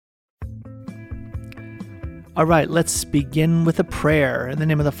All right, let's begin with a prayer. In the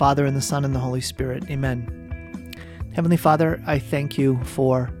name of the Father, and the Son, and the Holy Spirit. Amen. Heavenly Father, I thank you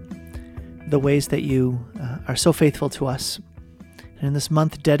for the ways that you are so faithful to us. And in this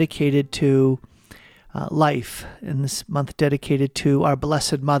month dedicated to life, in this month dedicated to our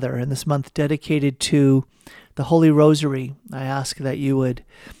Blessed Mother, in this month dedicated to the Holy Rosary, I ask that you would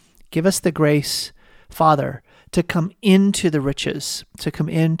give us the grace, Father, to come into the riches, to come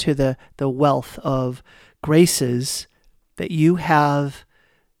into the wealth of graces that you have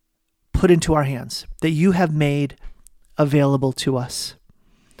put into our hands, that you have made available to us.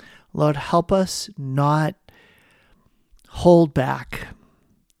 Lord, help us not hold back.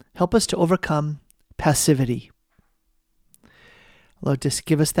 Help us to overcome passivity. Lord, just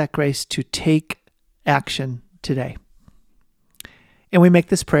give us that grace to take action today. And we make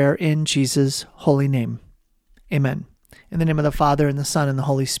this prayer in Jesus' holy name. Amen. In the name of the Father, and the Son, and the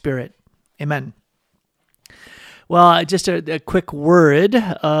Holy Spirit. Amen. Well, just a quick word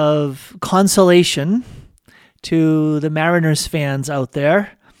of consolation to the Mariners fans out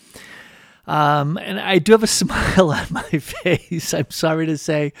there. And I do have a smile on my face. I'm sorry to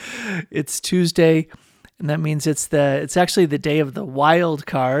say it's Tuesday, and that means it's actually the day of the wild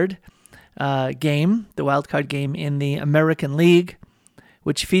card game, the wild card game in the American League,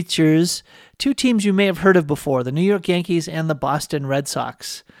 which features two teams you may have heard of before, the New York Yankees and the Boston Red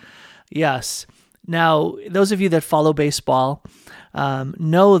Sox. Yes. Now, those of you that follow baseball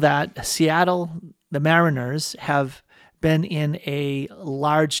know that Seattle, the Mariners, have been in a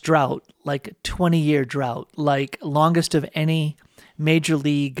large drought, like a 20-year drought, like longest of any major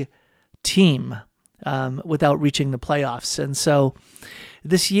league team without reaching the playoffs. And so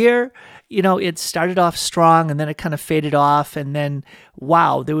this year, it started off strong and then it kind of faded off. And then,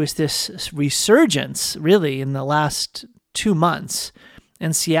 wow, there was this resurgence really in the last 2 months.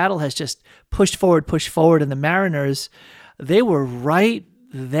 And Seattle has just pushed forward. And the Mariners, they were right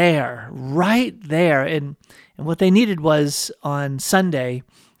there. And what they needed was on Sunday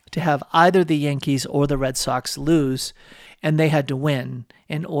to have either the Yankees or the Red Sox lose, and they had to win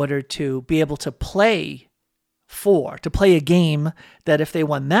in order to be able to play a game that if they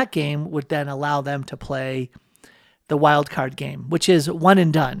won that game would then allow them to play the wild card game, which is one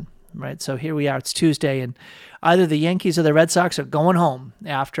and done, right? So here we are, it's Tuesday, and either the Yankees or the Red Sox are going home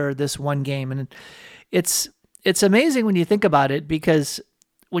after this one game. And it's amazing when you think about it, because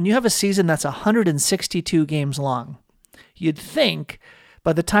when you have a season that's 162 games long, you'd think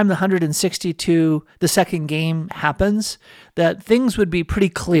by the time the second game happens, that things would be pretty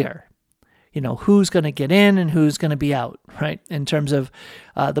clear. Who's going to get in and who's going to be out, right, in terms of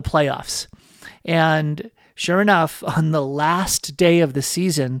the playoffs. And sure enough, on the last day of the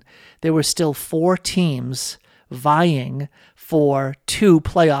season, there were still 4 teams vying for 2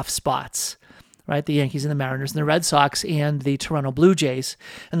 playoff spots, right? The Yankees and the Mariners and the Red Sox and the Toronto Blue Jays.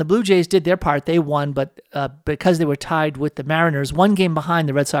 And the Blue Jays did their part. They won, but because they were tied with the Mariners, 1 game behind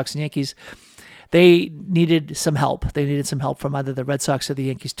the Red Sox and Yankees, they needed some help. They needed some help from either the Red Sox or the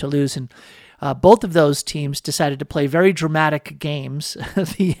Yankees to lose. And both of those teams decided to play very dramatic games.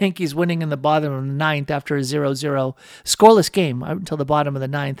 The Yankees winning in the bottom of the 9th after a 0-0 scoreless game until the bottom of the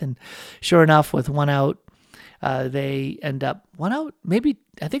 9th. And sure enough, with 1 out, they end up 1 out. Maybe,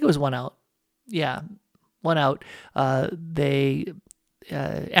 I think it was 1 out. Yeah, 1 out.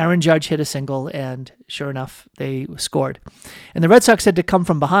 Aaron Judge hit a single, and sure enough, they scored. And the Red Sox had to come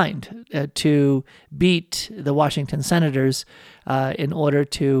from behind to beat the Washington Senators in order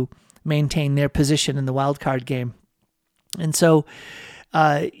to maintain their position in the wild card game. And so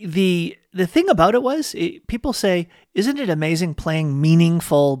the thing about it was, people say, isn't it amazing playing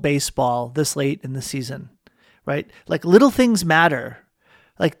meaningful baseball this late in the season, right? Like little things matter.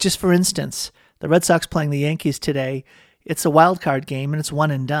 Like just for instance, the Red Sox playing the Yankees today, it's a wild card game and it's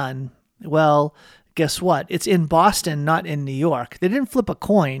one and done. Well, guess what? It's in Boston, not in New York. They didn't flip a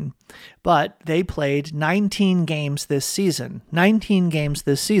coin, but they played 19 games this season. 19 games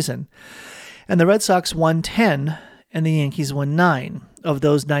this season. And the Red Sox won 10 and the Yankees won 9 of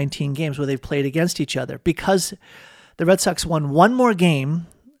those 19 games where they've played against each other. Because the Red Sox won 1 more game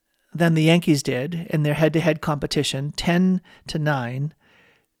than the Yankees did in their head-to-head competition, 10-9,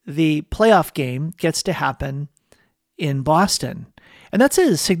 the playoff game gets to happen in Boston. And that's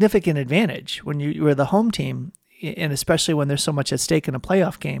a significant advantage when you're the home team, and especially when there's so much at stake in a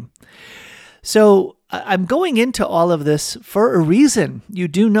playoff game. So I'm going into all of this for a reason. You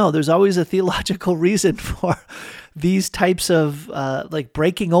do know there's always a theological reason for these types of like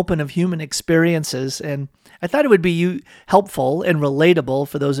breaking open of human experiences. And I thought it would be helpful and relatable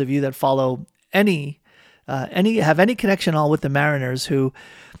for those of you that follow have any connection at all with the Mariners, who,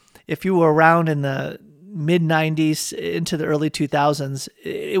 if you were around in the mid 90s into the early 2000s,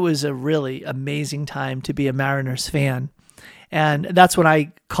 it was a really amazing time to be a Mariners fan. And that's when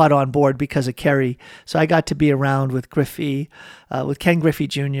I caught on board because of Kerry. So I got to be around with Griffey, with Ken Griffey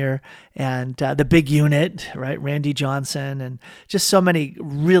Jr. and the big unit, right? Randy Johnson, and just so many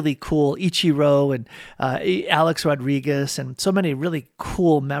really cool Ichiro and Alex Rodriguez, and so many really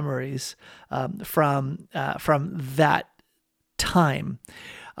cool memories from that time.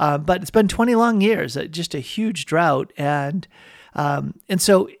 But it's been 20 long years, just a huge drought. And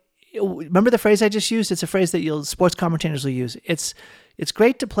so remember the phrase I just used? It's a phrase that sports commentators will use. It's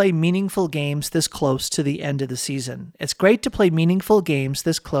great to play meaningful games this close to the end of the season. It's great to play meaningful games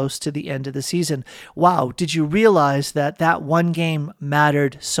this close to the end of the season. Wow, did you realize that one game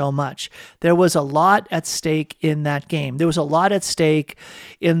mattered so much? There was a lot at stake in that game. There was a lot at stake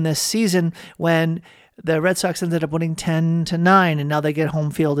in this season when the Red Sox ended up winning 10-9, and now they get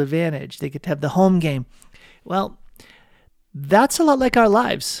home field advantage. They get to have the home game. Well, that's a lot like our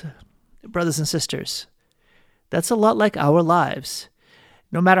lives, brothers and sisters. That's a lot like our lives.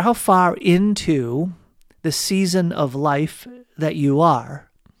 No matter how far into the season of life that you are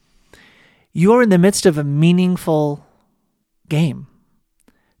in the midst of a meaningful game,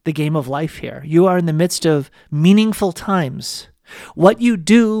 the game of life here. You are in the midst of meaningful times. What you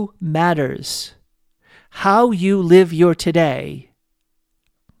do matters. How you live your today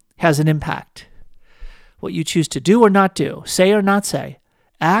has an impact. What you choose to do or not do, say or not say,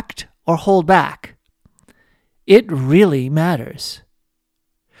 act or hold back, it really matters.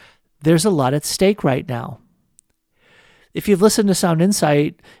 There's a lot at stake right now. If you've listened to Sound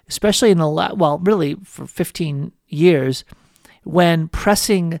Insight, especially in really for 15 years, when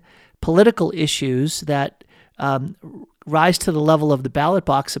pressing political issues that rise to the level of the ballot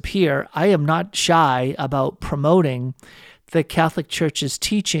box appear, I am not shy about promoting the Catholic Church's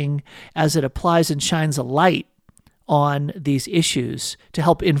teaching as it applies and shines a light on these issues to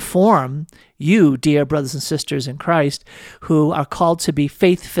help inform you, dear brothers and sisters in Christ, who are called to be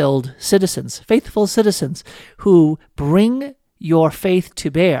faithful citizens who bring your faith to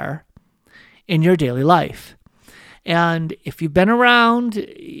bear in your daily life. And if you've been around,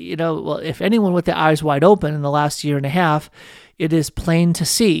 if anyone with their eyes wide open in the last year and a half, it is plain to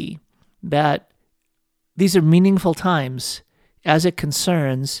see that these are meaningful times as it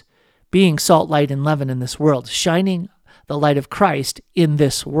concerns being salt, light, and leaven in this world, shining the light of Christ in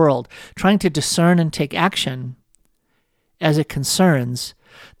this world, trying to discern and take action as it concerns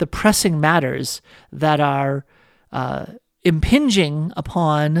the pressing matters that are impinging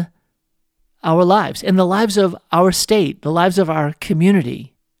upon our lives and the lives of our state, the lives of our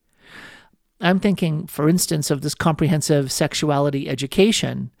community. I'm thinking, for instance, of this comprehensive sexuality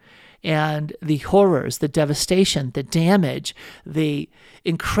education and the horrors, the devastation, the damage, the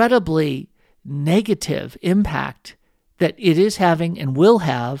incredibly negative impact that it is having and will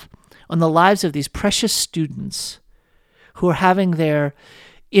have on the lives of these precious students who are having their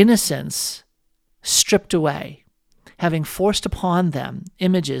innocence stripped away, having forced upon them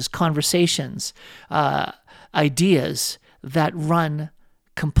images, conversations, ideas that run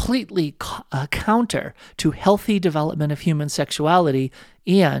completely counter to healthy development of human sexuality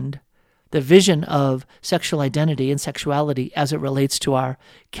and the vision of sexual identity and sexuality as it relates to our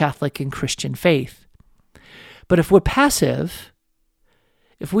Catholic and Christian faith. But if we're passive,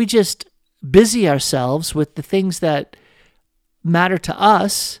 if we just busy ourselves with the things that matter to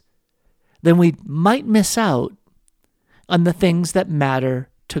us, then we might miss out on the things that matter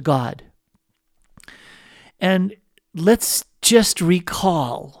to God. And let's just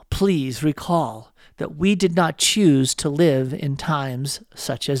please recall, that we did not choose to live in times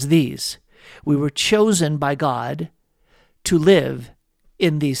such as these. We were chosen by God to live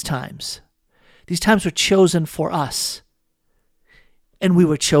in these times. These times were chosen for us, and we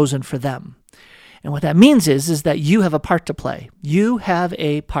were chosen for them. And what that means is that you have a part to play. You have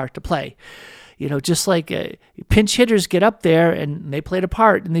a part to play. Just like pinch hitters get up there and they played a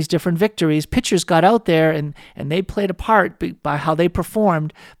part in these different victories. Pitchers got out there and they played a part by how they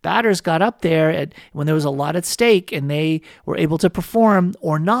performed. Batters got up there when there was a lot at stake and they were able to perform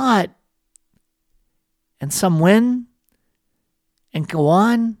or not. And some win and go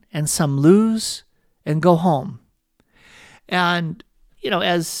on, and some lose and go home. And,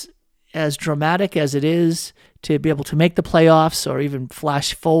 as dramatic as it is to be able to make the playoffs or even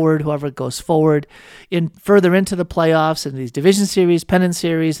flash forward, whoever goes forward, further into the playoffs and these division series, pennant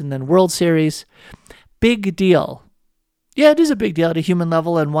series, and then World Series, big deal. Yeah, it is a big deal at a human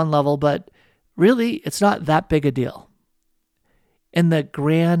level and one level, but really it's not that big a deal in the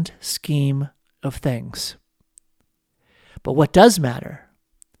grand scheme of things. But what does matter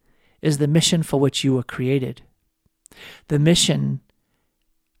is the mission for which you were created. The mission,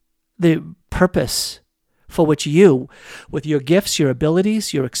 the purpose for which you, with your gifts, your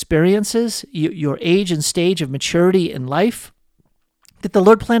abilities, your experiences, your age and stage of maturity in life, that the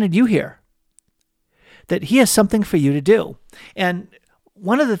Lord planted you here, that He has something for you to do. And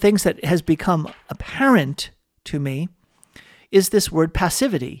one of the things that has become apparent to me is this word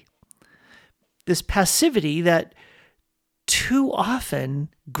passivity. This passivity that too often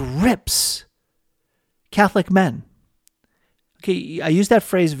grips Catholic men. Okay, I use that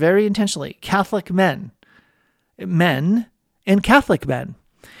phrase very intentionally. Catholic men and Catholic men.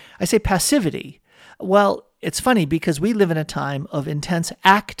 I say passivity. Well, it's funny because we live in a time of intense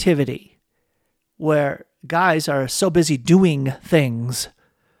activity where guys are so busy doing things.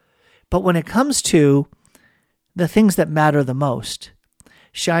 But when it comes to the things that matter the most,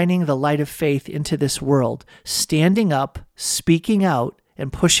 shining the light of faith into this world, standing up, speaking out,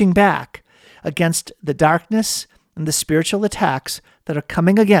 and pushing back against the darkness and the spiritual attacks that are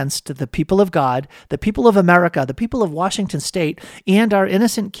coming against the people of God, the people of America, the people of Washington State, and our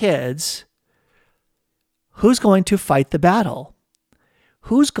innocent kids, who's going to fight the battle?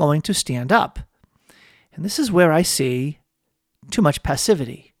 Who's going to stand up? And this is where I see too much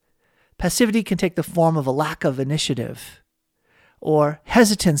passivity. Passivity can take the form of a lack of initiative or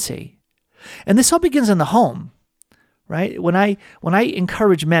hesitancy. And this all begins in the home, right? When I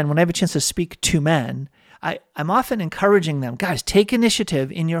encourage men, when I have a chance to speak to men, I'm often encouraging them, guys, take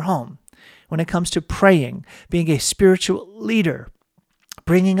initiative in your home when it comes to praying, being a spiritual leader,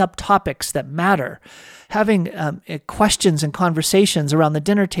 bringing up topics that matter, having questions and conversations around the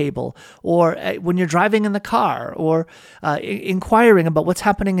dinner table, or when you're driving in the car, or inquiring about what's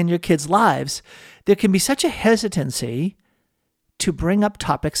happening in your kids' lives. There can be such a hesitancy to bring up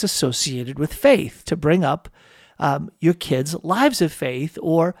topics associated with faith, to bring up your kids' lives of faith,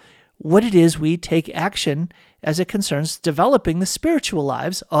 or what it is we take action as it concerns developing the spiritual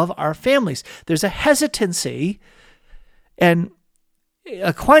lives of our families. There's a hesitancy, and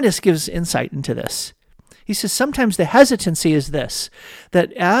Aquinas gives insight into this. He says sometimes the hesitancy is this,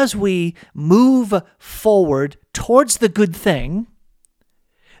 that as we move forward towards the good thing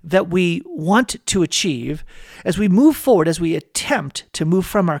that we want to achieve, as we move forward, as we attempt to move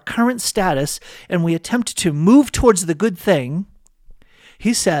from our current status and we attempt to move towards the good thing,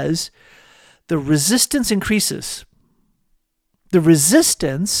 he says the resistance increases. The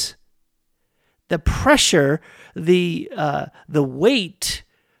resistance, the pressure, the weight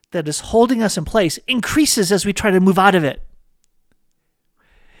that is holding us in place increases as we try to move out of it.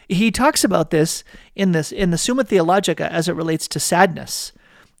 He talks about this in the Summa Theologica as it relates to sadness.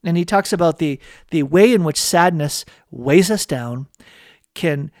 And he talks about the way in which sadness weighs us down,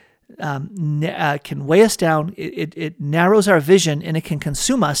 can weigh us down. It narrows our vision, and it can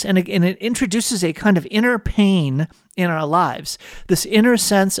consume us, and it introduces a kind of inner pain in our lives, this inner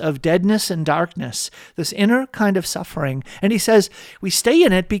sense of deadness and darkness, this inner kind of suffering. And he says we stay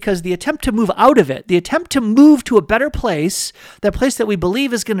in it because the attempt to move out of it, the attempt to move to a better place, that place that we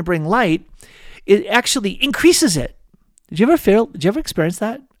believe is going to bring light, it actually increases it. Did you ever experience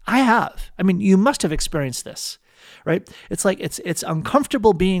that? I have. I mean, you must have experienced this, right? It's like it's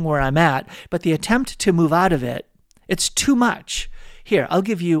uncomfortable being where I'm at, but the attempt to move out of it, it's too much. Here, I'll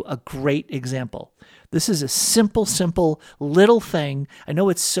give you a great example. This is a simple little thing. I know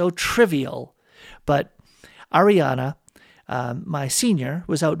it's so trivial, but Ariana, my senior,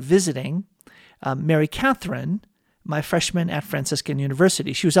 was out visiting Mary Catherine, my freshman at Franciscan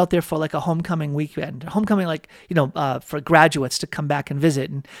University. She was out there for like a homecoming weekend, for graduates to come back and visit.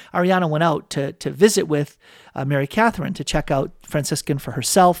 And Ariana went out to visit with Mary Catherine to check out Franciscan for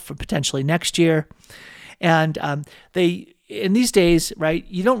herself for potentially next year. And in these days, right,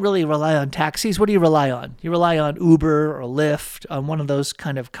 you don't really rely on taxis. What do you rely on? You rely on Uber or Lyft, on one of those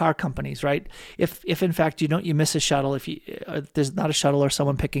kind of car companies, right? If in fact you miss a shuttle, if there's not a shuttle or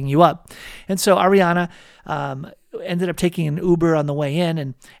someone picking you up. And so Ariana ended up taking an Uber on the way in,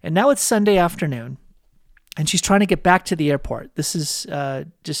 and now it's Sunday afternoon, and she's trying to get back to the airport. This is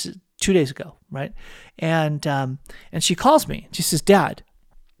just 2 days ago, right? And she calls me. She says, "Dad,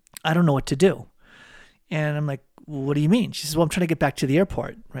 I don't know what to do." And I'm like, well, what do you mean? She says, well, I'm trying to get back to the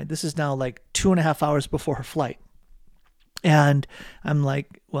airport, right? This is now like 2.5 hours before her flight. And I'm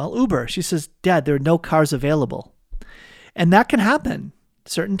like, well, Uber. She says, Dad, there are no cars available. And that can happen.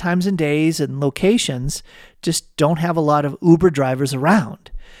 Certain times and days and locations just don't have a lot of Uber drivers around.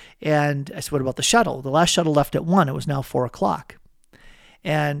 And I said, what about the shuttle? The last shuttle left at 1. It was now 4:00.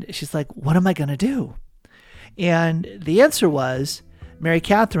 And she's like, what am I going to do? And the answer was, Mary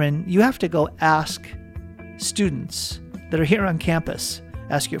Catherine, you have to go ask students that are here on campus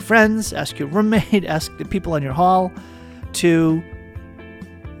ask your friends, ask your roommate, ask the people in your hall to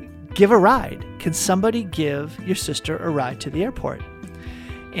give a ride. Can somebody give your sister a ride to the airport?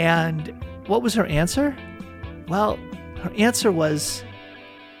 And what was her answer? Well, her answer was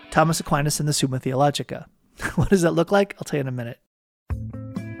Thomas Aquinas and the Summa Theologica. What does that look like? I'll tell you in a minute.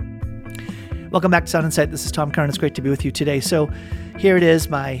 Welcome back to Sound Insight. This is Tom Curran. It's great to be with you today. So here it is.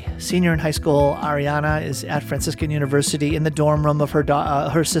 My senior in high school, Ariana, is at Franciscan University in the dorm room of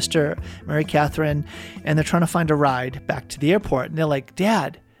her sister, Mary Catherine, and they're trying to find a ride back to the airport. And they're like,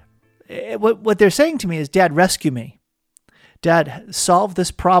 Dad, what they're saying to me is, Dad, rescue me. Dad, solve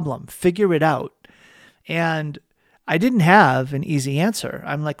this problem. Figure it out. And I didn't have an easy answer.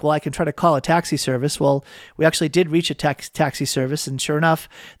 I'm like, well, I can try to call a taxi service. Well, we actually did reach a taxi service, and sure enough,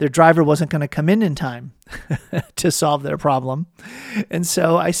 their driver wasn't going to come in time to solve their problem. And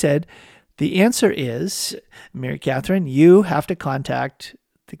so I said, the answer is, Mary Catherine, you have to contact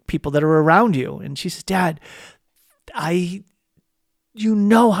the people that are around you. And she says, Dad, you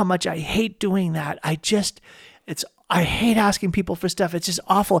know how much I hate doing that. I hate asking people for stuff. It's just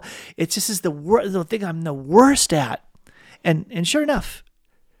awful. It just is the thing I'm the worst at. And sure enough,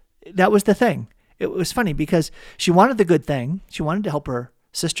 that was the thing. It was funny because she wanted the good thing. She wanted to help her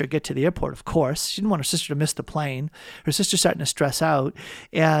sister get to the airport, of course. She didn't want her sister to miss the plane. Her sister's starting to stress out.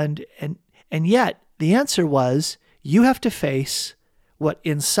 And yet the answer was, you have to face what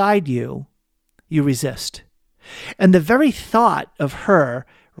inside you resist. And the very thought of her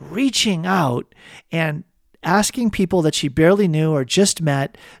reaching out and asking people that she barely knew or just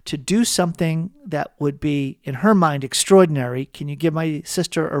met to do something that would be, in her mind, extraordinary. Can you give my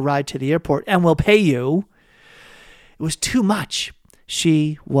sister a ride to the airport and we'll pay you? It was too much.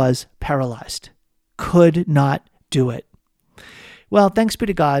 She was paralyzed, could not do it. Well, thanks be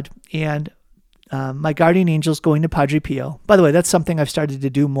to God. And my guardian angel's going to Padre Pio. By the way, that's something I've started to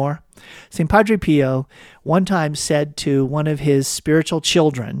do more. St. Padre Pio one time said to one of his spiritual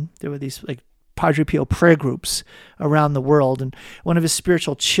children, there were these Padre Pio prayer groups around the world, and one of his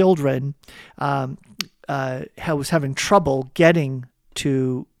spiritual children was having trouble getting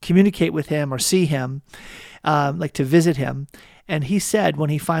to communicate with him or see him, to visit him. And he said when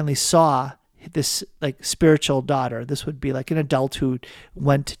he finally saw this spiritual daughter, this would be like an adult who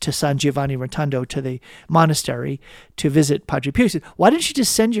went to San Giovanni Rotondo, to the monastery, to visit Padre Pio. He said, why didn't you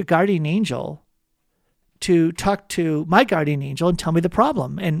just send your guardian angel to talk to my guardian angel and tell me the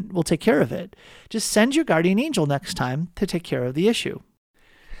problem, and we'll take care of it? Just send your guardian angel next time to take care of the issue.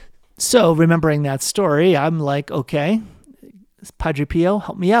 So remembering that story, I'm like, okay, Padre Pio,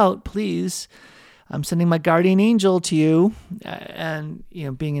 help me out, please. I'm sending my guardian angel to you. And,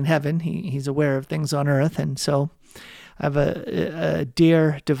 being in heaven, he's aware of things on earth. And so I have a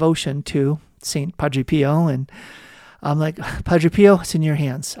dear devotion to Saint Padre Pio. And I'm like, Padre Pio, it's in your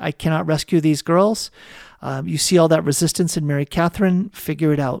hands. I cannot rescue these girls. You see all that resistance in Mary Catherine,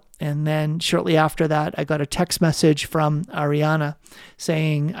 figure it out. And then shortly after that, I got a text message from Ariana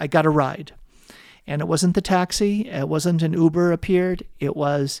saying, I got a ride. And it wasn't the taxi. It wasn't an Uber appeared. It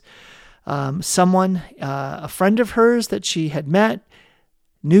was someone, a friend of hers that she had met,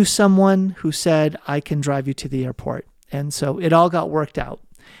 knew someone who said, I can drive you to the airport. And so it all got worked out.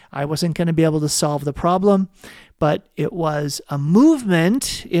 I wasn't going to be able to solve the problem, but it was a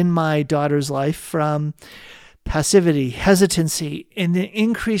movement in my daughter's life from passivity, hesitancy, and the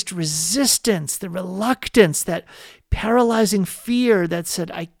increased resistance, the reluctance, that paralyzing fear that said,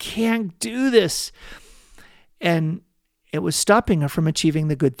 I can't do this. And it was stopping her from achieving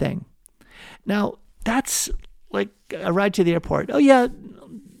the good thing. Now, that's like a ride to the airport. Oh, yeah,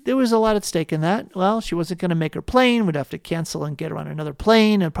 there was a lot at stake in that. Well, she wasn't going to make her plane. We'd have to cancel and get her on another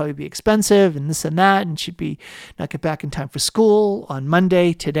plane. It'd probably be expensive and this and that. And she'd not get back in time for school on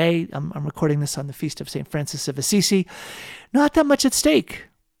Monday. Today, I'm recording this on the feast of St. Francis of Assisi. Not that much at stake.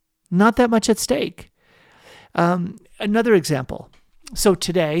 Not that much at stake. Another example. So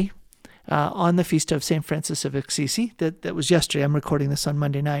today, on the feast of St. Francis of Assisi, that was yesterday. I'm recording this on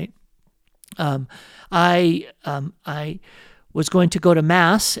Monday night. I was going to go to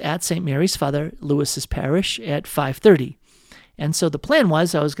Mass at St. Mary's, Father Lewis's parish, at 5:30. And so the plan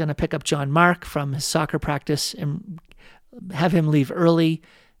was I was going to pick up John Mark from his soccer practice and have him leave early,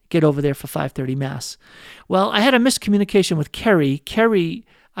 get over there for 5:30 Mass. Well, I had a miscommunication with Kerry. Kerry,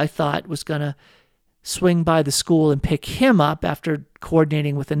 I thought, was going to swing by the school and pick him up after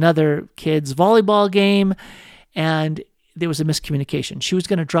coordinating with another kid's volleyball game, and there was a miscommunication. She was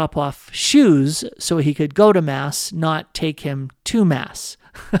going to drop off shoes so he could go to Mass, not take him to Mass.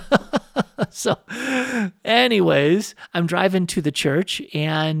 So anyways, I'm driving to the church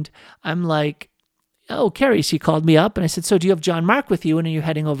and I'm like, "Oh, Carrie," she called me up, and I said, "So do you have John Mark with you, and are you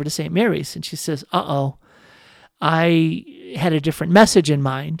heading over to St. Mary's?" And she says, "Uh-oh, I had a different message in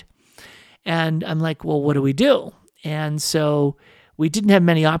mind." And I'm like, "Well, what do we do?" And so we didn't have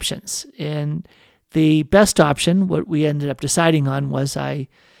many options. And the best option, what we ended up deciding on, was I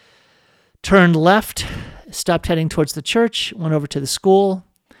turned left, stopped heading towards the church, went over to the school,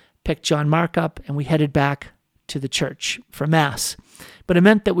 picked John Mark up, and we headed back to the church for Mass. But it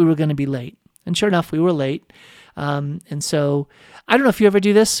meant that we were going to be late. And sure enough, we were late. And so I don't know if you ever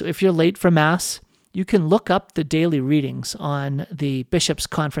do this. If you're late for Mass, you can look up the daily readings on the Bishops'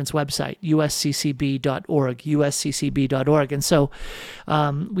 Conference website, usccb.org. And so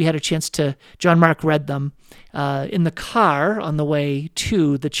we had a chance to, John Mark read them in the car on the way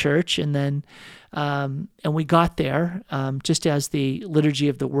to the church, and then and we got there just as the Liturgy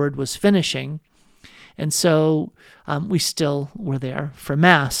of the Word was finishing. And so we still were there for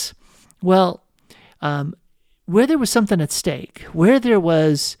Mass. Well, where there was something at stake, where there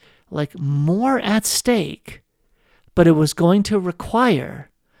was like more at stake, but it was going to require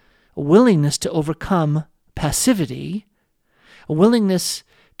a willingness to overcome passivity, a willingness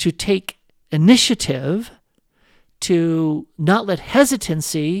to take initiative, to not let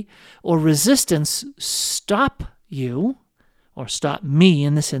hesitancy or resistance stop you, or stop me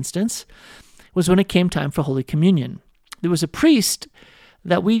in this instance, was when it came time for Holy Communion. There was a priest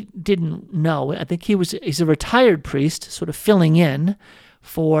that we didn't know. I think he's a retired priest, sort of filling in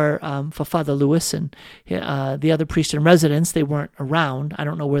for Father Lewis and the other priest in residence. They weren't around. I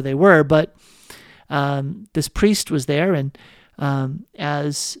don't know where they were, but this priest was there, and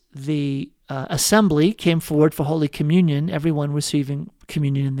as the assembly came forward for Holy Communion, everyone receiving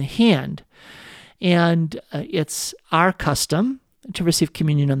communion in the hand. And it's our custom to receive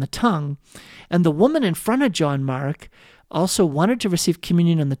communion on the tongue. And the woman in front of John Mark also wanted to receive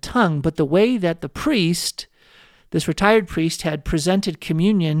communion on the tongue, but the way that the priest, this retired priest, had presented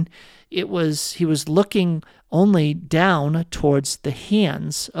communion, he was looking only down towards the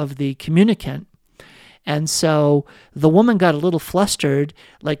hands of the communicant. And so the woman got a little flustered,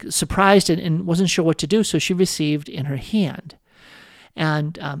 like surprised, and wasn't sure what to do, so she received in her hand.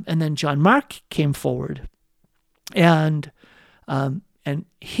 And then John Mark came forward, and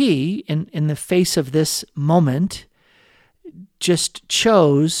he, in the face of this moment, just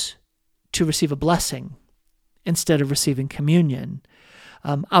chose to receive a blessing instead of receiving communion,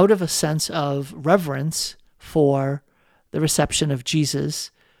 out of a sense of reverence for the reception of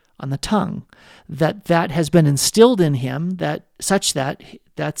Jesus on the tongue, that has been instilled in him, such that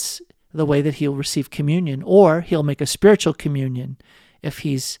that's the way that he'll receive communion, or he'll make a spiritual communion if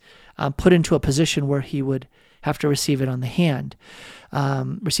he's put into a position where he would have to receive it on the hand,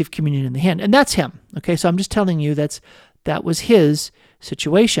 receive communion in the hand. And that's him. Okay, so I'm just telling you that was his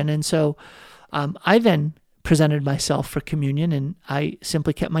situation. And so I then presented myself for communion, and I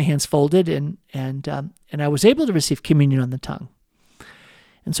simply kept my hands folded, and I was able to receive communion on the tongue.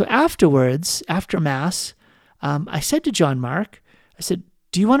 And so afterwards, after Mass, I said to John Mark, I said,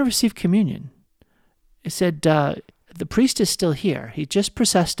 "Do you want to receive communion?" I said, "The priest is still here. He just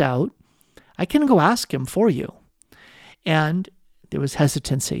processed out. I can go ask him for you." And there was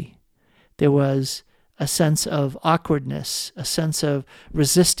hesitancy. There was a sense of awkwardness, a sense of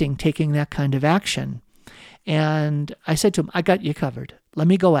resisting taking that kind of action. And I said to him, "I got you covered. Let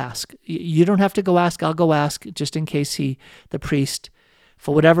me go ask. You don't have to go ask. I'll go ask, just in case the priest,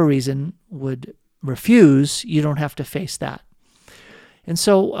 for whatever reason, would refuse. You don't have to face that." And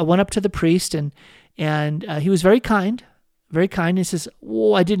so I went up to the priest, and he was very kind, very kind. He says,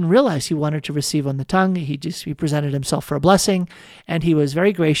 "Oh, I didn't realize he wanted to receive on the tongue." He presented himself for a blessing, and he was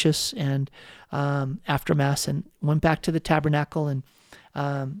very gracious. And after Mass, and went back to the tabernacle and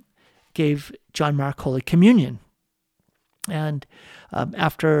gave John Mark Holy Communion. And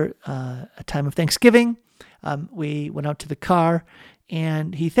after a time of Thanksgiving, we went out to the car,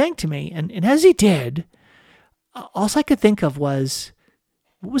 and he thanked me. And as he did, all I could think of was,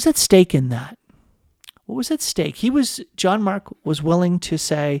 what was at stake in that? What was at stake? John Mark was willing to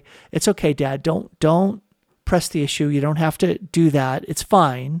say, "It's okay, Dad, don't press the issue. You don't have to do that. It's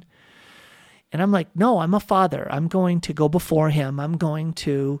fine." And I'm like, "No, I'm a father. I'm going to go before him. I'm going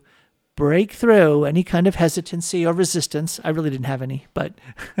to break through any kind of hesitancy or resistance." I really didn't have any, but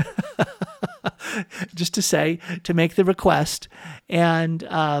just to make the request. And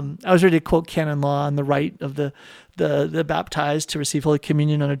I was ready to quote canon law on the right of the baptized to receive Holy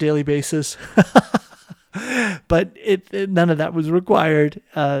Communion on a daily basis. But none of that was required.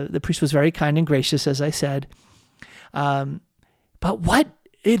 The priest was very kind and gracious, as I said. But what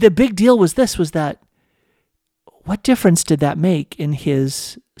the big deal was that what difference did that make in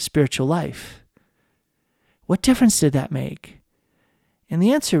his spiritual life? What difference did that make? And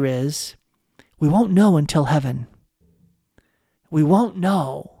the answer is, we won't know until heaven. We won't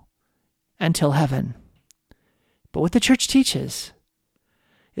know until heaven. But what the church teaches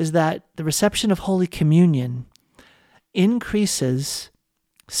is that the reception of Holy Communion increases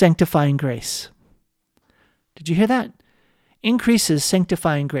sanctifying grace. Did you hear that? Increases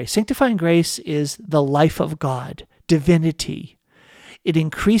sanctifying grace. Sanctifying grace is the life of God, divinity. It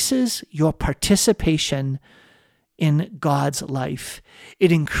increases your participation in God's life.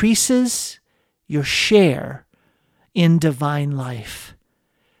 It increases your share in divine life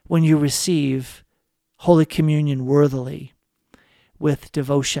when you receive Holy Communion worthily, with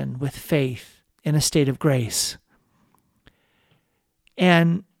devotion, with faith, in a state of grace.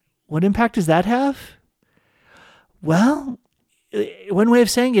 And what impact does that have? Well, one way of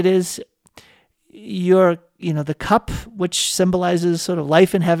saying it is the cup, which symbolizes sort of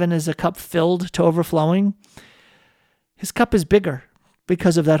life in heaven, is a cup filled to overflowing. His cup is bigger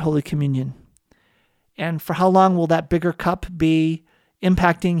because of that Holy Communion. And for how long will that bigger cup be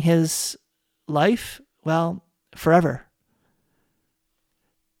impacting his life? Well, forever.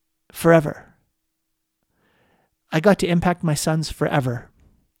 Forever. I got to impact my sons forever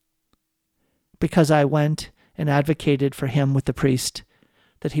because I went and advocated for him with the priest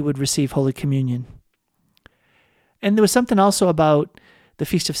that he would receive Holy Communion. And there was something also about the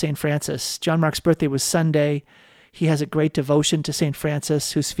Feast of St. Francis. John Mark's birthday was Sunday. He has a great devotion to St.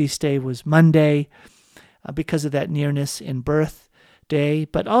 Francis, whose feast day was Monday, because of that nearness in birthday.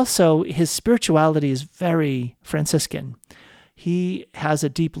 But also his spirituality is very Franciscan. He has a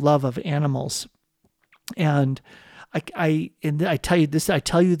deep love of animals. And I tell you this, I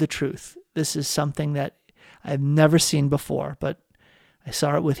tell you the truth. This is something that I've never seen before, but I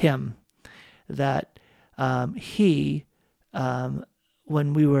saw it with him, that when he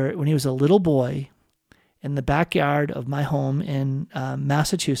was a little boy in the backyard of my home in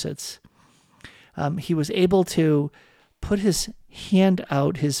Massachusetts, he was able to put his hand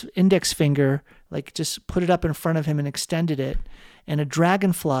out, his index finger, like just put it up in front of him and extended it, and a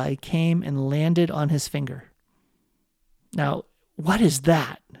dragonfly came and landed on his finger. Now, what is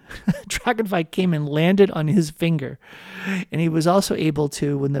that? Dragonfly came and landed on his finger. And he was also able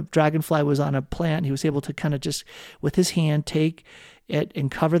to, when the dragonfly was on a plant, he was able to kind of just, with his hand, take it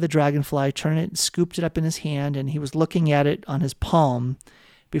and cover the dragonfly, turn it and scooped it up in his hand, and he was looking at it on his palm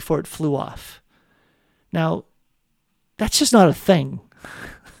before it flew off. Now, that's just not a thing.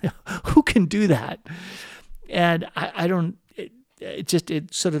 Who can do that? And I don't,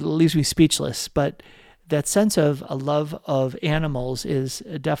 it sort of leaves me speechless, but that sense of a love of animals is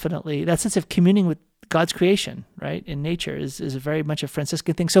definitely, that sense of communing with God's creation, right, in nature is very much a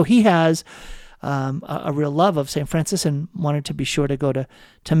Franciscan thing. So he has a real love of St. Francis and wanted to be sure to go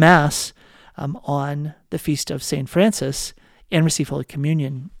to Mass on the Feast of St. Francis and receive Holy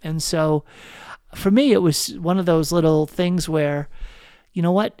Communion. And so for me, it was one of those little things where, you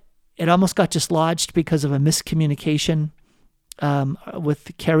know what, it almost got dislodged because of a miscommunication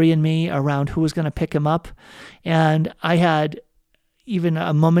with Carrie and me around who was going to pick him up. And I had even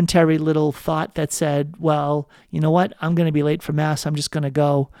a momentary little thought that said, well, you know what, I'm going to be late for Mass. I'm just going to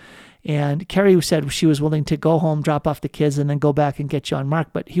go. And Carrie said she was willing to go home, drop off the kids, and then go back and get John Mark,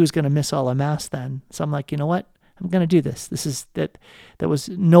 but he was going to miss all of Mass then. So I'm like, you know what, I'm going to do this. That was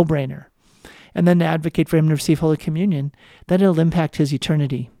no brainer. And then to advocate for him to receive Holy Communion, that it'll impact his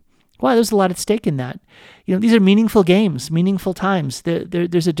eternity. Wow, there's a lot at stake in that. You know, these are meaningful games, meaningful times.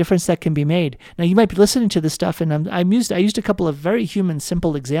 There's a difference that can be made. Now, you might be listening to this stuff, and I used a couple of very human,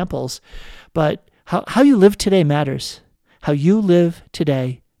 simple examples, but how you live today matters. How you live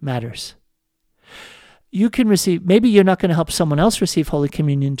today matters. You can receive, maybe you're not going to help someone else receive Holy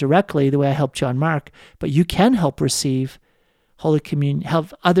Communion directly the way I helped John Mark, but you can help receive Holy Communion,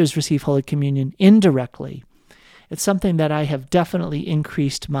 help others receive Holy Communion indirectly. It's something that I have definitely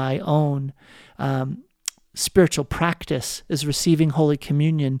increased my own spiritual practice, is receiving Holy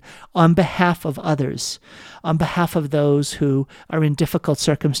Communion on behalf of others, on behalf of those who are in difficult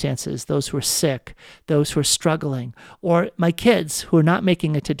circumstances, those who are sick, those who are struggling, or my kids who are not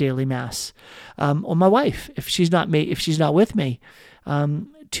making it to daily Mass, or my wife if she's not with me,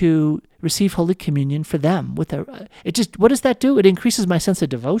 to receive Holy Communion for them. What does that do? It increases my sense of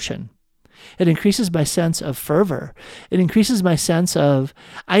devotion. It increases my sense of fervor. It increases my sense of,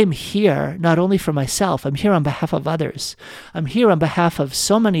 I am here not only for myself, I'm here on behalf of others. I'm here on behalf of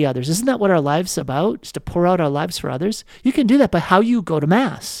so many others. Isn't that what our life's about? Is to pour out our lives for others? You can do that by how you go to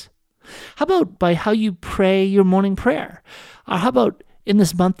Mass. How about by how you pray your morning prayer? Or how about in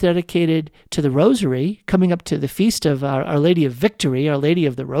this month dedicated to the Rosary, coming up to the feast of Our Lady of Victory, Our Lady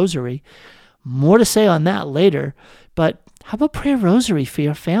of the Rosary, More to say on that later, but how about pray a rosary for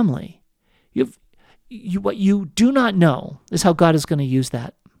your family? What you do not know is how God is going to use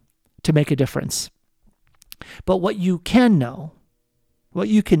that to make a difference. But what you can know, what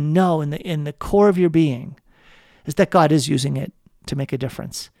you can know in the core of your being, is that God is using it to make a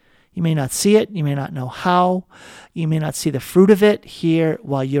difference. You may not see it, you may not know how, you may not see the fruit of it here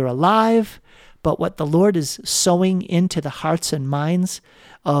while you're alive, but what the Lord is sowing into the hearts and minds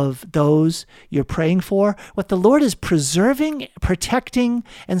of those you're praying for, what the Lord is preserving, protecting,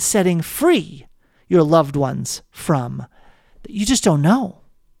 and setting free your loved ones from, you just don't know.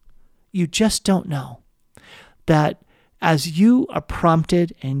 You just don't know that as you are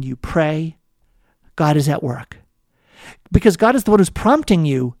prompted and you pray, God is at work. Because God is the one who's prompting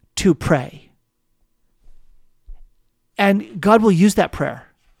you to pray. And God will use that prayer.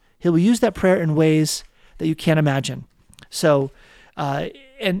 He will use that prayer in ways that you can't imagine. So,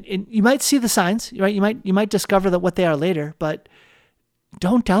 and you might see the signs, right? You might discover that what they are later, but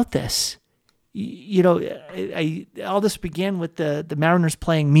don't doubt this. All this began with the Mariners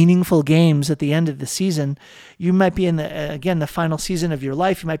playing meaningful games at the end of the season. You might be in the final season of your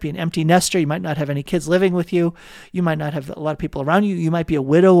life. You might be an empty nester. You might not have any kids living with you. You might not have a lot of people around you. You might be a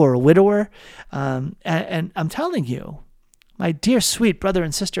widow or a widower. And I'm telling you, my dear sweet brother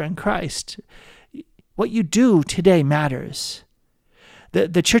and sister in Christ, what you do today matters.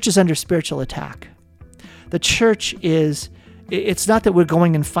 The church is under spiritual attack. The church is... It's not that we're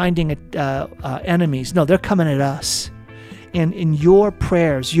going and finding enemies. No, they're coming at us. And in your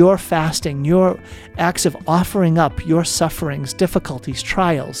prayers, your fasting, your acts of offering up your sufferings, difficulties,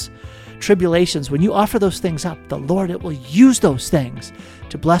 trials, tribulations, when you offer those things up, the Lord, it will use those things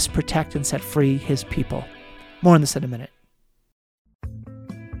to bless, protect, and set free his people. More on this in a minute.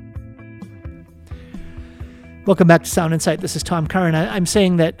 Welcome back to Sound Insight. This is Tom Curran. I'm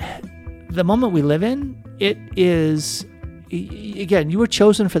saying that the moment we live in, it is... Again, you were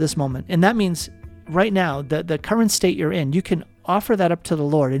chosen for this moment. And that means right now, the current state you're in, you can offer that up to the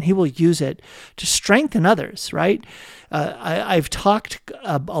Lord and he will use it to strengthen others, right? I've talked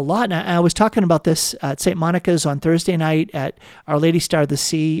a lot. And I was talking about this at St. Monica's on Thursday night, at Our Lady Star of the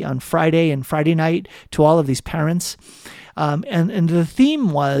Sea on Friday and Friday night to all of these parents. And the theme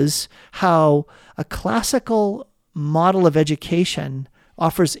was how a classical model of education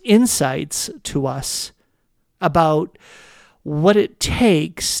offers insights to us about what it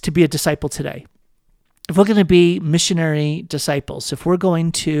takes to be a disciple today. If we're going to be missionary disciples, if we're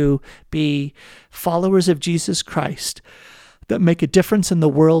going to be followers of Jesus Christ that make a difference in the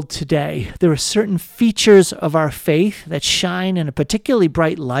world today, there are certain features of our faith that shine in a particularly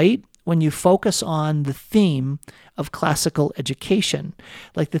bright light when you focus on the theme of classical education,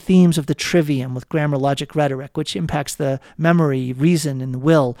 like the themes of the trivium with grammar, logic, rhetoric, which impacts the memory, reason, and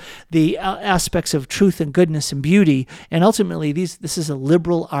will, the aspects of truth and goodness and beauty, and ultimately this is a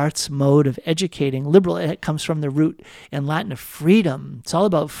liberal arts mode of educating. Liberal, it comes from the root in Latin of freedom. It's all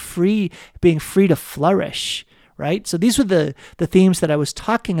about being free to flourish. Right? So these were the themes that I was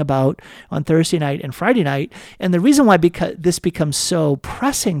talking about on Thursday night and Friday night. And the reason why this becomes so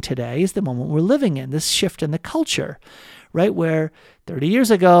pressing today is the moment we're living in, this shift in the culture, right? Where 30 years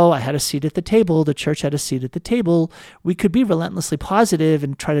ago, I had a seat at the table, the church had a seat at the table. We could be relentlessly positive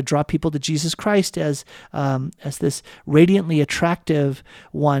and try to draw people to Jesus Christ as this radiantly attractive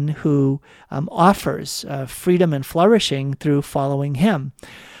one who offers freedom and flourishing through following him.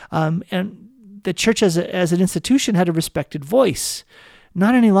 And the church as an institution had a respected voice.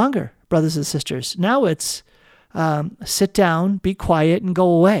 Not any longer, brothers and sisters. Now it's sit down, be quiet, and go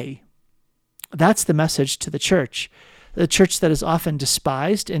away. That's the message to the church. The church that is often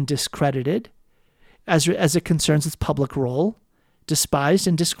despised and discredited as it concerns its public role, despised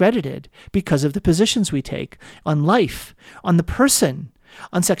and discredited because of the positions we take on life, on the person,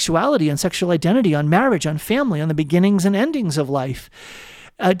 on sexuality, on sexual identity, on marriage, on family, on the beginnings and endings of life.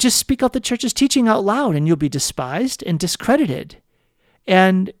 Just speak out the church's teaching out loud and you'll be despised and discredited.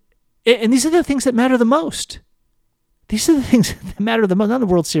 And these are the things that matter the most. These are the things that matter the most. Not the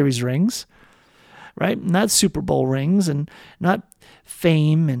World Series rings, right? Not Super Bowl rings and not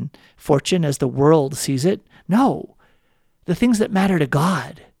fame and fortune as the world sees it. No, the things that matter to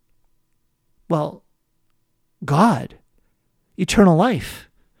God. Well, God, eternal life,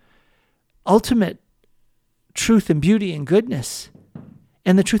 ultimate truth and beauty and goodness,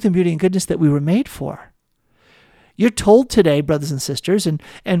 and the truth and beauty and goodness that we were made for. You're told today, brothers and sisters,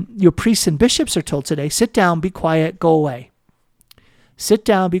 and your priests and bishops are told today, sit down, be quiet, go away. Sit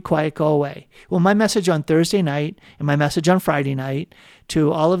down, be quiet, go away. Well, my message on Thursday night and my message on Friday night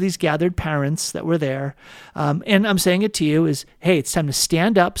to all of these gathered parents that were there, and I'm saying it to you, is, hey, it's time to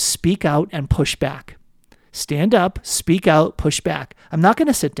stand up, speak out, and push back. Stand up, speak out, push back. I'm not going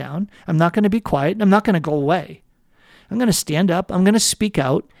to sit down. I'm not going to be quiet. I'm not going to go away. I'm going to stand up. I'm going to speak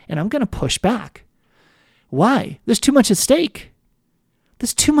out, and I'm going to push back. Why? There's too much at stake.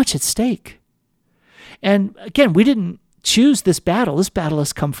 There's too much at stake. And again, we didn't choose this battle. This battle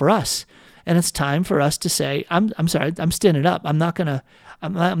has come for us. And it's time for us to say, I'm sorry, I'm standing up. I'm not gonna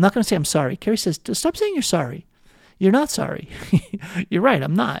say I'm sorry. Carrie says, stop saying you're sorry. You're not sorry. You're right,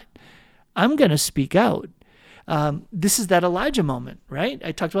 I'm not. I'm gonna speak out. This is that Elijah moment, right?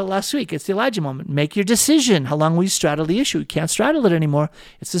 I talked about it last week. It's the Elijah moment. Make your decision. How long will you straddle the issue? You can't straddle it anymore.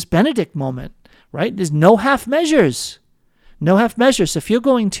 It's this Benedict moment, right? There's no half measures. No half measures. If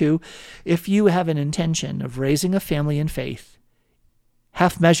you have an intention of raising a family in faith,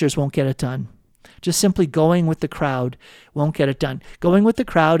 half measures won't get it done. Just simply going with the crowd won't get it done. Going with the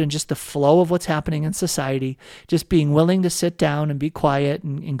crowd and just the flow of what's happening in society, just being willing to sit down and be quiet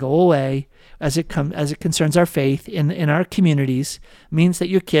and go away as it concerns our faith in our communities, means that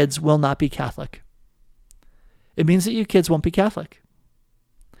your kids will not be Catholic. It means that your kids won't be Catholic.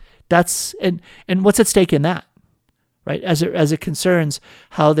 And what's at stake in that? Right, as it concerns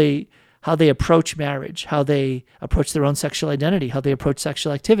how they approach marriage, how they approach their own sexual identity, how they approach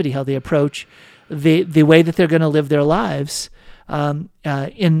sexual activity, how they approach the way that they're going to live their lives in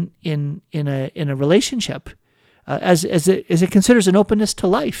a relationship, as it considers an openness to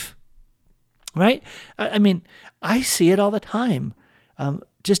life. Right, I mean, I see it all the time.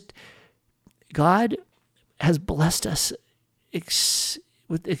 Just God has blessed us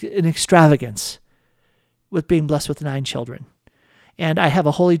with an extravagance, with being blessed with 9 children. And I have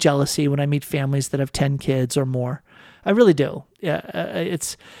a holy jealousy when I meet families that have 10 kids or more. I really do.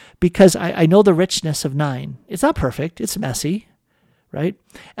 It's because I know the richness of 9. It's not perfect. It's messy, right?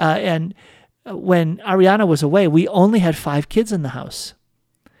 And when Ariana was away, we only had 5 kids in the house.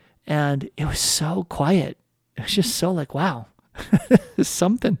 And it was so quiet. It was just so like, wow,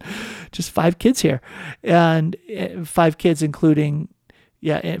 something. Just 5 kids here. And 5 kids including...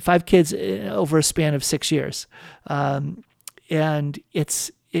 5 kids over a span of 6 years. And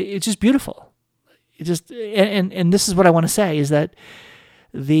it's just beautiful. And this is what I want to say, is that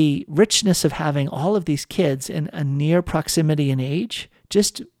the richness of having all of these kids in a near proximity in age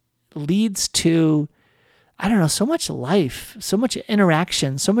just leads to, I don't know, so much life, so much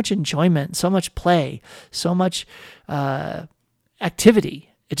interaction, so much enjoyment, so much play, so much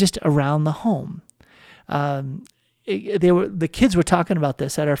activity just around the home. The kids were talking about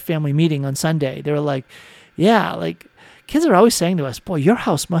this at our family meeting on Sunday. They were like, kids are always saying to us, boy, your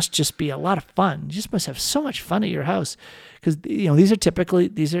house must just be a lot of fun. You just must have so much fun at your house. Because, these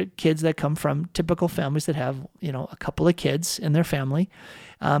are kids that come from typical families that have, a couple of kids in their family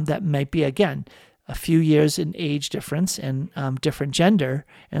that might be, again, a few years in age difference and different gender.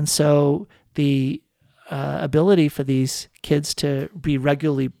 And so the ability for these kids to be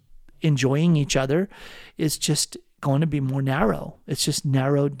regularly enjoying each other is just going to be more narrow. It's just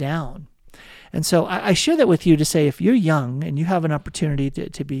narrowed down. And so I share that with you to say, if you're young and you have an opportunity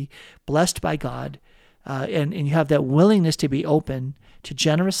to be blessed by God, and you have that willingness to be open to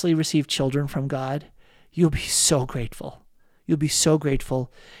generously receive children from God, you'll be so grateful. You'll be so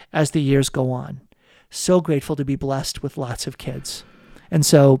grateful as the years go on. So grateful to be blessed with lots of kids. And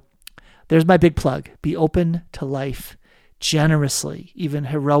so there's my big plug. Be open to life generously, even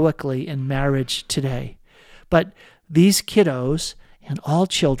heroically in marriage today. But these kiddos and all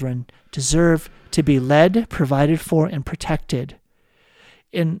children deserve to be led, provided for, and protected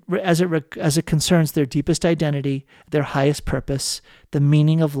as it concerns their deepest identity, their highest purpose, the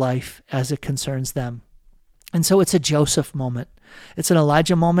meaning of life as it concerns them. And so it's a Joseph moment. It's an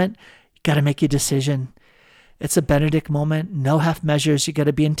Elijah moment. You got to make your decision. It's a Benedict moment. No half measures. You got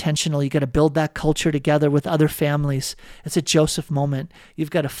to be intentional. You got to build that culture together with other families. It's a Joseph moment. You've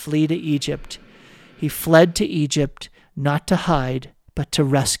got to flee to Egypt. He fled to Egypt, not to hide, but to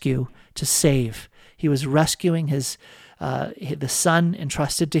rescue, to save. He was rescuing the son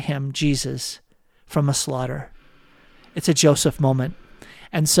entrusted to him, Jesus, from a slaughter. It's a Joseph moment.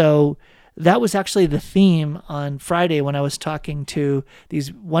 And so that was actually the theme on Friday when I was talking to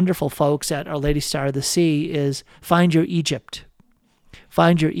these wonderful folks at Our Lady Star of the Sea, is find your Egypt.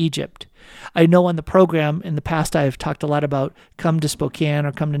 Find your Egypt. I know on the program in the past I've talked a lot about come to Spokane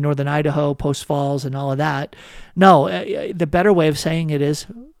or come to Northern Idaho, Post Falls, and all of that. No, the better way of saying it is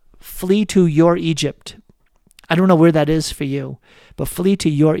flee to your Egypt. I don't know where that is for you, but flee to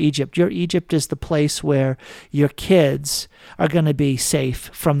your Egypt. Your Egypt is the place where your kids are going to be safe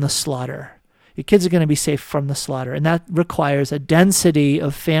from the slaughter. Your kids are going to be safe from the slaughter. And that requires a density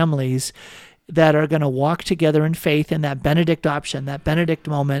of families that are going to walk together in faith in that Benedict option, that Benedict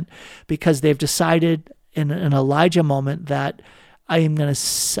moment, because they've decided in an Elijah moment that I'm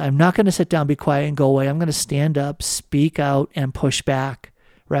not going to sit down, be quiet, and go away. I'm going to stand up, speak out, and push back,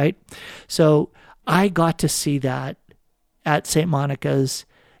 right? So I got to see that at St. Monica's,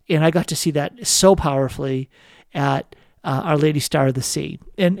 and I got to see that so powerfully at Our Lady Star of the Sea,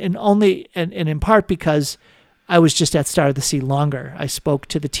 and in part because I was just at Star of the Sea longer. I spoke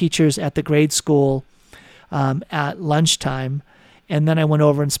to the teachers at the grade school at lunchtime, and then I went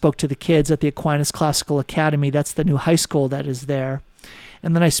over and spoke to the kids at the Aquinas Classical Academy. That's the new high school that is there.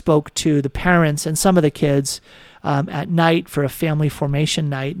 And then I spoke to the parents and some of the kids at night for a family formation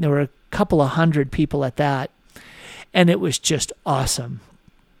night. And there were a couple of hundred people at that. And it was just awesome.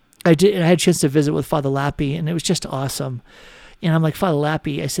 I had a chance to visit with Father Lappy, and it was just awesome. And I'm like, Father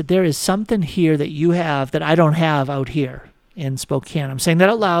Lappy, I said, there is something here that you have that I don't have out here in Spokane. I'm saying that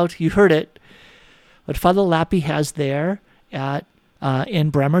out loud. You heard it. What Father Lappy has there in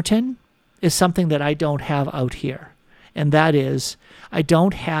Bremerton is something that I don't have out here. And that is, I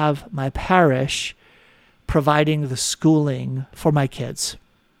don't have my parish providing the schooling for my kids.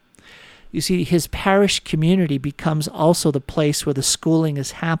 You see, his parish community becomes also the place where the schooling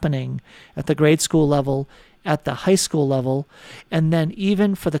is happening at the grade school level, at the high school level, and then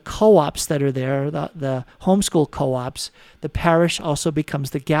even for the co-ops that are there, the homeschool co-ops, the parish also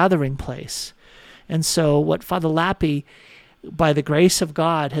becomes the gathering place. And so what Father Lappy, by the grace of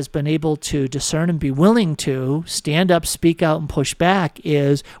God, has been able to discern and be willing to stand up, speak out, and push back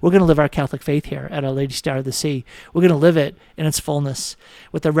is we're going to live our Catholic faith here at Our Lady Star of the Sea. We're going to live it in its fullness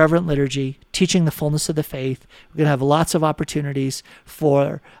with the reverent liturgy, teaching the fullness of the faith. We're going to have lots of opportunities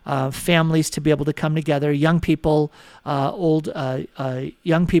for families to be able to come together, young people,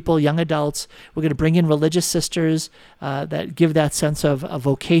 young people, young adults. We're going to bring in religious sisters that give that sense of a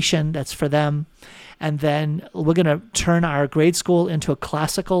vocation that's for them. And then we're going to turn our grade school into a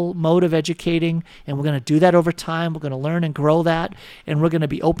classical mode of educating, and we're going to do that over time. We're going to learn and grow that, and we're going to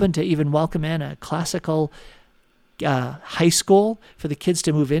be open to even welcome in a classical high school for the kids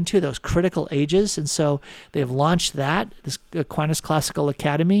to move into, those critical ages. And so they've launched that, this Aquinas Classical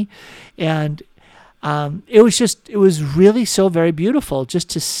Academy. And it was really so very beautiful just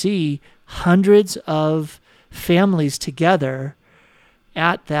to see hundrds of families together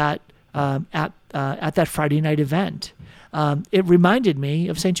at that Friday night event. It reminded me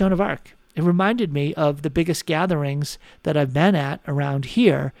of St. Joan of Arc. It reminded me of the biggest gatherings that I've been at around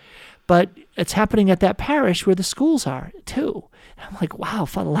here, but it's happening at that parish where the schools are too. And I'm like, wow,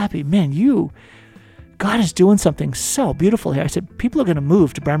 Father Lappy, man, God is doing something so beautiful here. I said, people are going to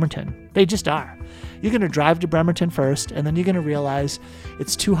move to Bremerton. They just are. You're going to drive to Bremerton first, and then you're going to realize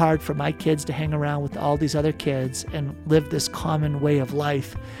it's too hard for my kids to hang around with all these other kids and live this common way of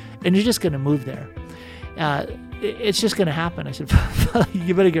life. And you're just going to move there. It's just going to happen. I said,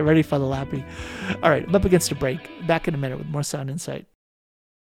 you better get ready, Father Lappy. All right, I'm up against a break. Back in a minute with more Sound Insight.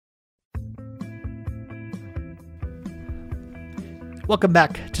 Welcome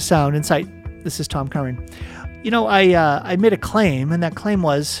back to Sound Insight. This is Tom Curran. You know, I made a claim, and that claim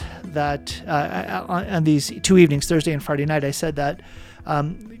was that on these 2 evenings, Thursday and Friday night, I said that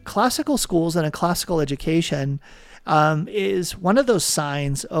classical schools and a classical education is one of those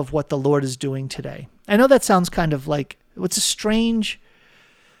signs of what the Lord is doing today. I know that sounds kind of like, it's a strange,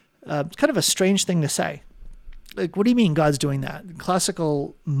 kind of a strange thing to say. Like, what do you mean God's doing that?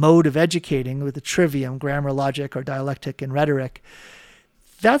 Classical mode of educating with the trivium, grammar, logic, or dialectic and rhetoric,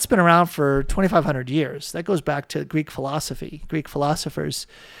 that's been around for 2,500 years. That goes back to Greek philosophy. Greek philosophers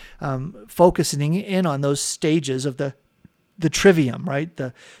focusing in on those stages of the trivium, right?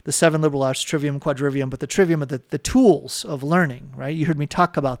 The 7 liberal arts, trivium, quadrivium, but the trivium of the tools of learning, right? You heard me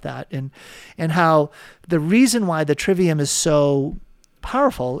talk about that, and how the reason why the trivium is so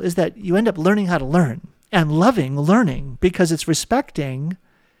powerful is that you end up learning how to learn and loving learning because it's respecting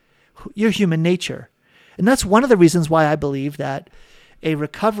your human nature. And that's one of the reasons why I believe that a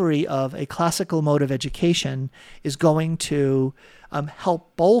recovery of a classical mode of education is going to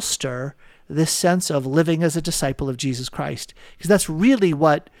help bolster this sense of living as a disciple of Jesus Christ. Because that's really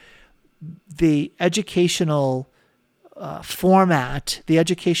what the educational format, the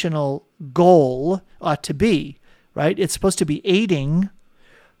educational goal ought to be, right? It's supposed to be aiding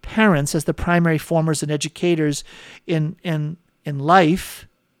parents as the primary formers and educators in life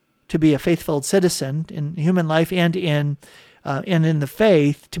to be a faith-filled citizen in human life and in and in the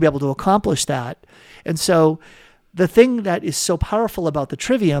faith to be able to accomplish that. And so the thing that is so powerful about the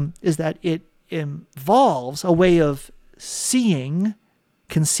Trivium is that it involves a way of seeing,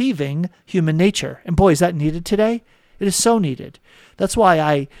 conceiving human nature. And boy, is that needed today? It is so needed. That's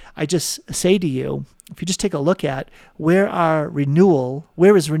why I just say to you, if you just take a look at where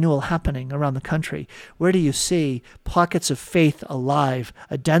is renewal happening around the country? Where do you see pockets of faith alive,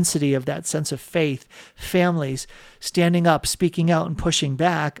 a density of that sense of faith, families standing up, speaking out, and pushing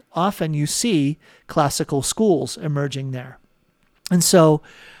back? Often you see classical schools emerging there. And so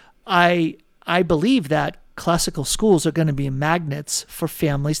I believe that classical schools are going to be magnets for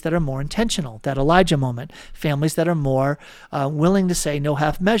families that are more intentional, that Elijah moment, families that are more willing to say no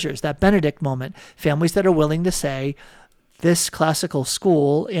half measures, that Benedict moment, families that are willing to say this classical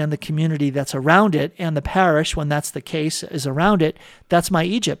school and the community that's around it and the parish, when that's the case, is around it, that's my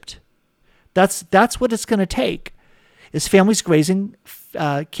Egypt. That's what it's going to take, is families raising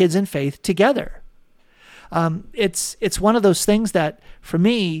kids in faith together. It's one of those things that, for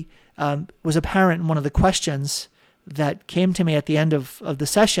me, was apparent in one of the questions that came to me at the end of the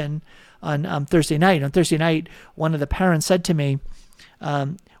session on Thursday night. On Thursday night, one of the parents said to me,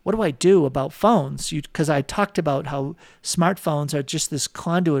 what do I do about phones? Because I talked about how smartphones are just this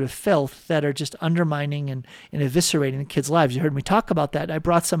conduit of filth that are just undermining and eviscerating kids' lives. You heard me talk about that. I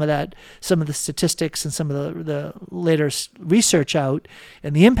brought some of the statistics and some of the later research out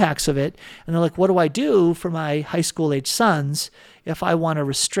and the impacts of it. And they're like, what do I do for my high school age sons if I want to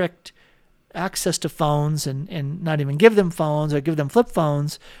restrict access to phones and not even give them phones or give them flip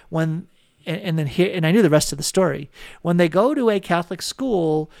phones when... And I knew the rest of the story. When they go to a Catholic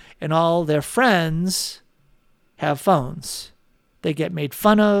school and all their friends have phones, they get made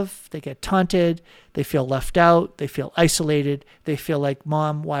fun of, they get taunted, they feel left out, they feel isolated, they feel like,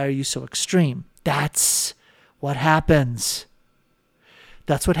 Mom, why are you so extreme? That's what happens.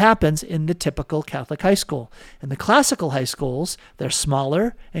 That's what happens in the typical Catholic high school. In the classical high schools, they're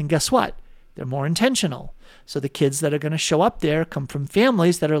smaller, and guess what? They're more intentional. So the kids that are going to show up there come from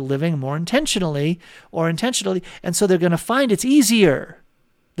families that are living more intentionally, and so they're going to find it's easier.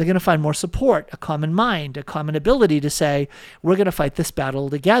 They're going to find more support, a common mind, a common ability to say, we're going to fight this battle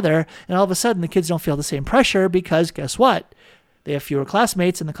together. And all of a sudden, the kids don't feel the same pressure because guess what? They have fewer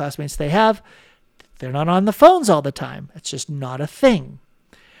classmates, and the classmates they have, they're not on the phones all the time. It's just not a thing.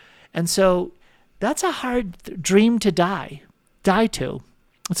 And so that's a hard dream to die to.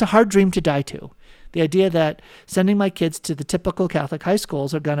 It's a hard dream to die to. The idea that sending my kids to the typical Catholic high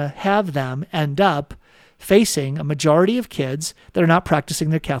schools are going to have them end up facing a majority of kids that are not practicing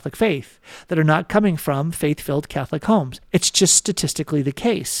their Catholic faith, that are not coming from faith-filled Catholic homes. It's just statistically the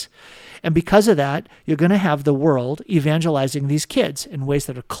case. And because of that, you're going to have the world evangelizing these kids in ways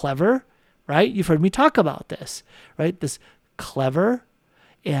that are clever, right? You've heard me talk about this, right? This clever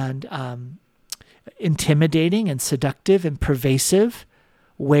and intimidating and seductive and pervasive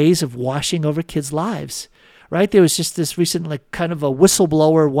ways of washing over kids' lives, right? There was just this recent, kind of a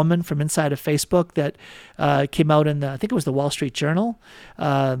whistleblower woman from inside of Facebook that came out in I think it was the Wall Street Journal,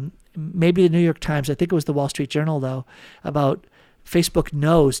 maybe the New York Times. I think it was the Wall Street Journal, though, about Facebook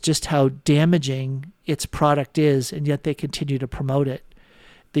knows just how damaging its product is, and yet they continue to promote it.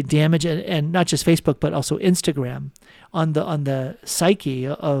 The damage, and not just Facebook, but also Instagram on the psyche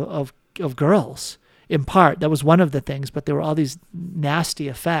of girls. In part, that was one of the things, but there were all these nasty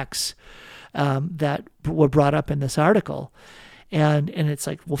effects that were brought up in this article. And it's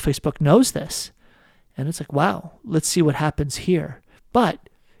like, well, Facebook knows this. And it's like, wow, let's see what happens here. But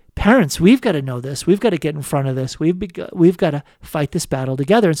parents, we've got to know this. We've got to get in front of this. We've got to fight this battle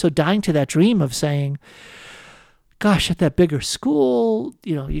together. And so dying to that dream of saying, gosh, at that bigger school,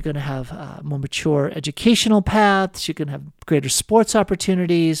 you're going to have more mature educational paths. You're going to have greater sports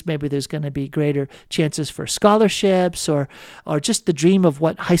opportunities. Maybe there's going to be greater chances for scholarships or just the dream of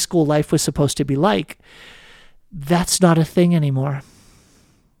what high school life was supposed to be like. That's not a thing anymore.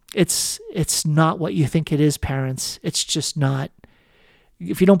 It's not what you think it is, parents. It's just not.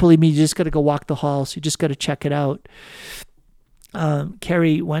 If you don't believe me, you just got to go walk the halls. You just got to check it out.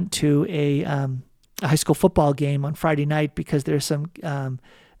 Carrie went to a high school football game on Friday night because there's some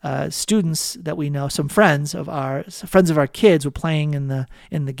students that we know, some friends of our kids were playing in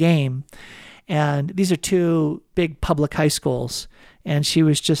the game, and these are two big public high schools, and she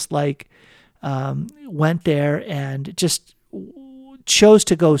was just like went there and just chose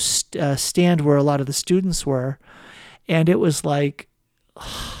to go stand where a lot of the students were, and it was like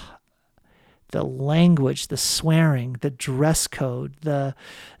the language, the swearing, the dress code, the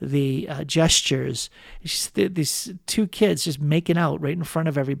gestures. These two kids just making out right in front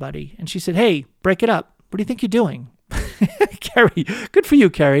of everybody. And she said, "Hey, break it up. What do you think you're doing?" Carrie, good for you,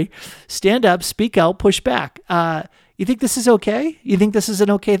 Carrie. Stand up, speak out, push back. You think this is okay? You think this is an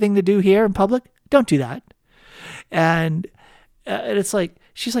okay thing to do here in public? Don't do that. And it's like,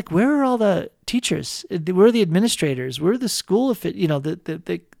 she's like, where are all the teachers? Where are the administrators? Where are the school,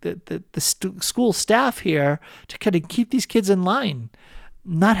 the school staff here to kind of keep these kids in line?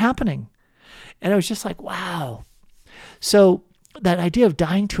 Not happening. And I was just like, wow. So that idea of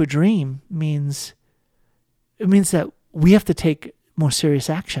dying to a dream means that we have to take more serious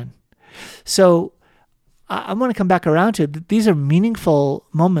action. So I'm going to come back around to these are meaningful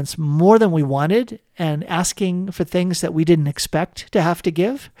moments, more than we wanted, and asking for things that we didn't expect to have to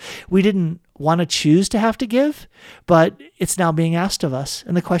give. We didn't want to choose to have to give, but it's now being asked of us.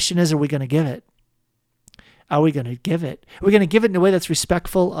 And the question is, are we going to give it? Are we going to give it? Are we going to give it in a way that's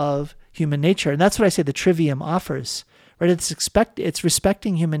respectful of human nature? And that's what I say the trivium offers. Right? It's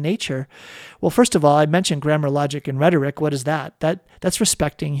respecting human nature. Well, first of all, I mentioned grammar, logic, and rhetoric. What is that? That's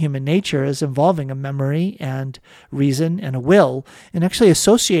respecting human nature as involving a memory and reason and a will, and actually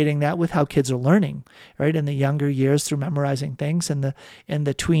associating that with how kids are learning. Right? In the younger years, through memorizing things, and in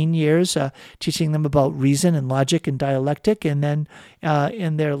the tween years, teaching them about reason and logic and dialectic, and then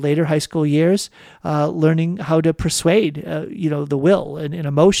in their later high school years, learning how to persuade, the will and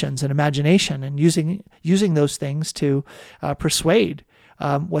emotions and imagination, and using those things to persuade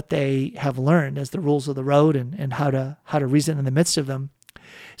what they have learned as the rules of the road and how to reason in the midst of them.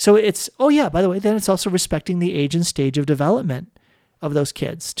 So it's, by the way, then it's also respecting the age and stage of development of those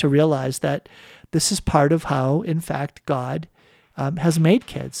kids to realize that this is part of how, in fact, God has made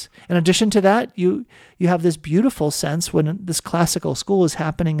kids. In addition to that, you have this beautiful sense when this classical school is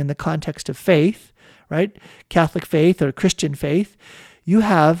happening in the context of faith, right? Catholic faith or Christian faith. You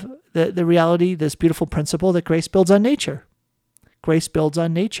have the reality, this beautiful principle that grace builds on nature. Grace builds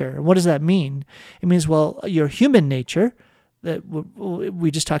on nature. And what does that mean? It means, your human nature, that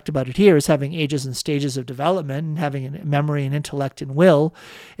we just talked about it here, is having ages and stages of development and having a memory and intellect and will,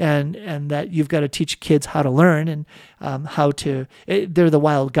 and that you've got to teach kids how to learn and they're the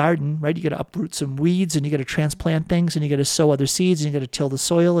wild garden, right? You got to uproot some weeds, and you got to transplant things, and you got to sow other seeds, and you got to till the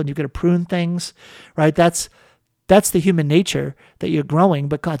soil, and you got to prune things, right? That's the human nature that you're growing,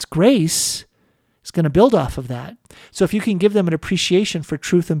 but God's grace is going to build off of that. So if you can give them an appreciation for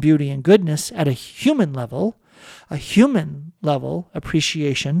truth and beauty and goodness at a human level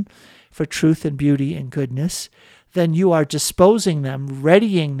appreciation for truth and beauty and goodness, then you are disposing them,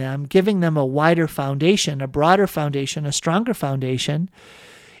 readying them, giving them a wider foundation, a broader foundation, a stronger foundation,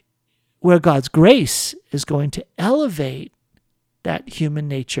 where God's grace is going to elevate that human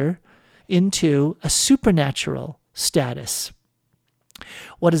nature into a supernatural status.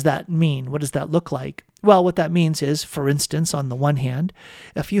 What does that mean? What does that look like? Well, what that means is, for instance, on the one hand,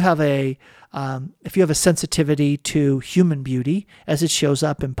 if you have a sensitivity to human beauty as it shows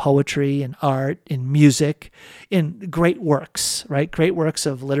up in poetry and art, in music, in great works, right? Great works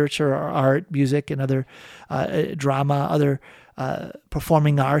of literature or art, music, and other drama, other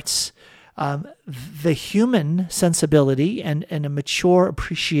performing arts. The human sensibility and a mature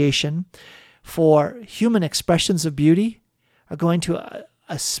appreciation for human expressions of beauty are going to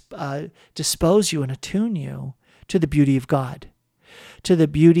dispose you and attune you to the beauty of God, to the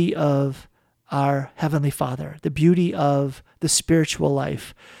beauty of our Heavenly Father, the beauty of the spiritual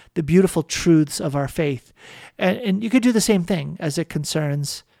life, the beautiful truths of our faith. And you could do the same thing as it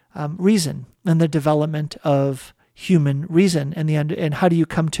concerns reason and the development of human reason and how do you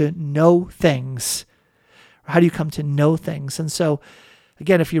come to know things? How do you come to know things? And so,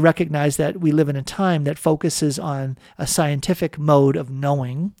 again, if you recognize that we live in a time that focuses on a scientific mode of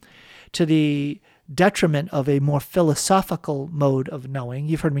knowing to the detriment of a more philosophical mode of knowing.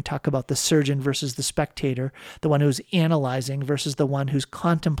 You've heard me talk about the surgeon versus the spectator, the one who's analyzing versus the one who's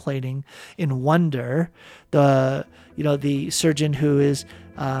contemplating in wonder. The surgeon who is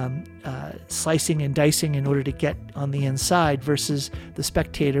slicing and dicing in order to get on the inside versus the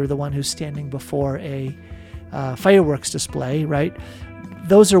spectator, the one who's standing before a fireworks display, right?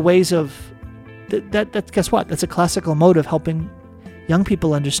 Those are ways of that. Guess what? That's a classical mode of helping young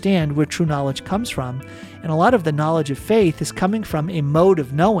people understand where true knowledge comes from. And a lot of the knowledge of faith is coming from a mode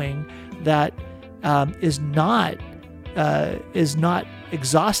of knowing that is not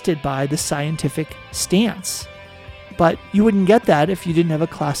exhausted by the scientific stance. But you wouldn't get that if you didn't have a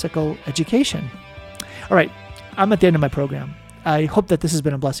classical education. All right, I'm at the end of my program. I hope that this has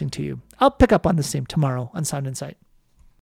been a blessing to you. I'll pick up on this theme tomorrow on Sound Insight.